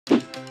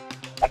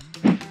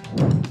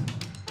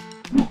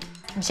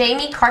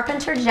Jamie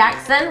Carpenter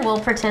Jackson. We'll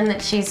pretend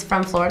that she's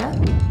from Florida.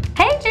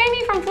 Hey,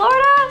 Jamie from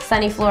Florida.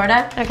 Sunny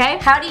Florida. Okay.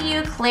 How do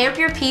you clamp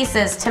your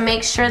pieces to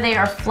make sure they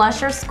are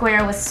flush or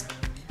square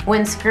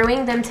when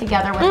screwing them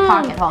together with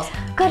pocket holes?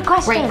 Good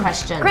question. Great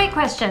question. Great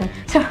question.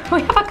 So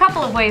we have a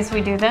couple of ways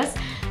we do this,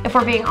 if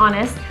we're being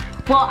honest.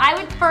 Well, I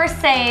would first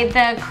say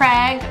the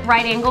Kreg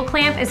right angle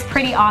clamp is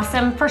pretty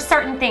awesome for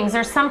certain things.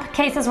 There's some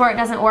cases where it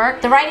doesn't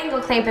work. The right angle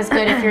clamp is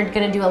good if you're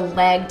gonna do a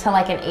leg to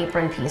like an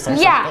apron piece or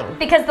something. Yeah,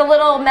 because the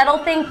little metal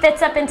thing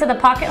fits up into the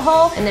pocket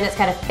hole. And then it's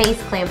got a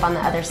face clamp on the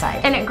other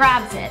side. And it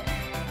grabs it.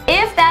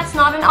 If that's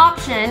not an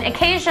option,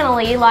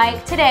 occasionally,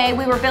 like today,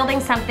 we were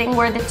building something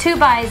where the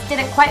 2x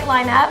didn't quite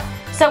line up,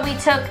 so we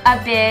took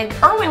a big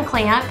Irwin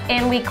clamp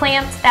and we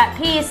clamped that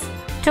piece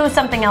to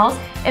something else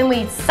and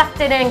we sucked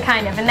it in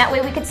kind of, and that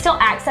way we could still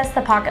access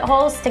the pocket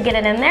holes to get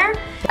it in there.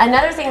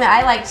 Another thing that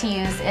I like to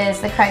use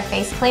is the Kreg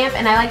face clamp,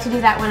 and I like to do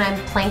that when I'm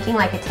planking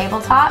like a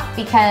tabletop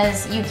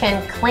because you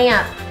can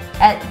clamp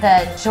at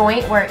the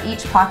joint where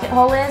each pocket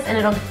hole is, and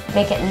it'll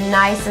make it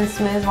nice and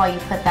smooth while you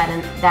put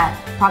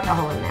that pocket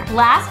hole in there.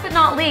 Last but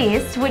not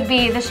least would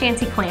be the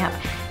shanty clamp.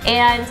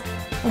 And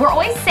we're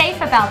always safe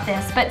about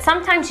this, but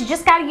sometimes you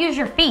just gotta use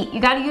your feet. You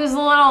gotta use a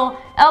little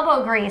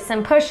elbow grease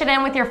and push it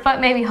in with your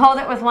foot, maybe hold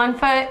it with one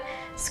foot,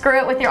 screw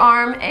it with your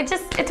arm. It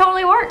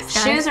totally works,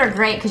 guys. Shoes are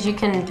great because you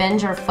can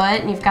bend your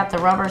foot and you've got the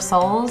rubber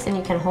soles and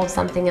you can hold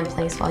something in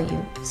place while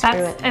you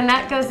screw it. And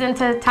that goes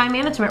into time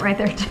management right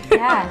there too.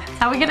 Yeah. That's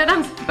how we get it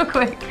done so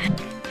quick.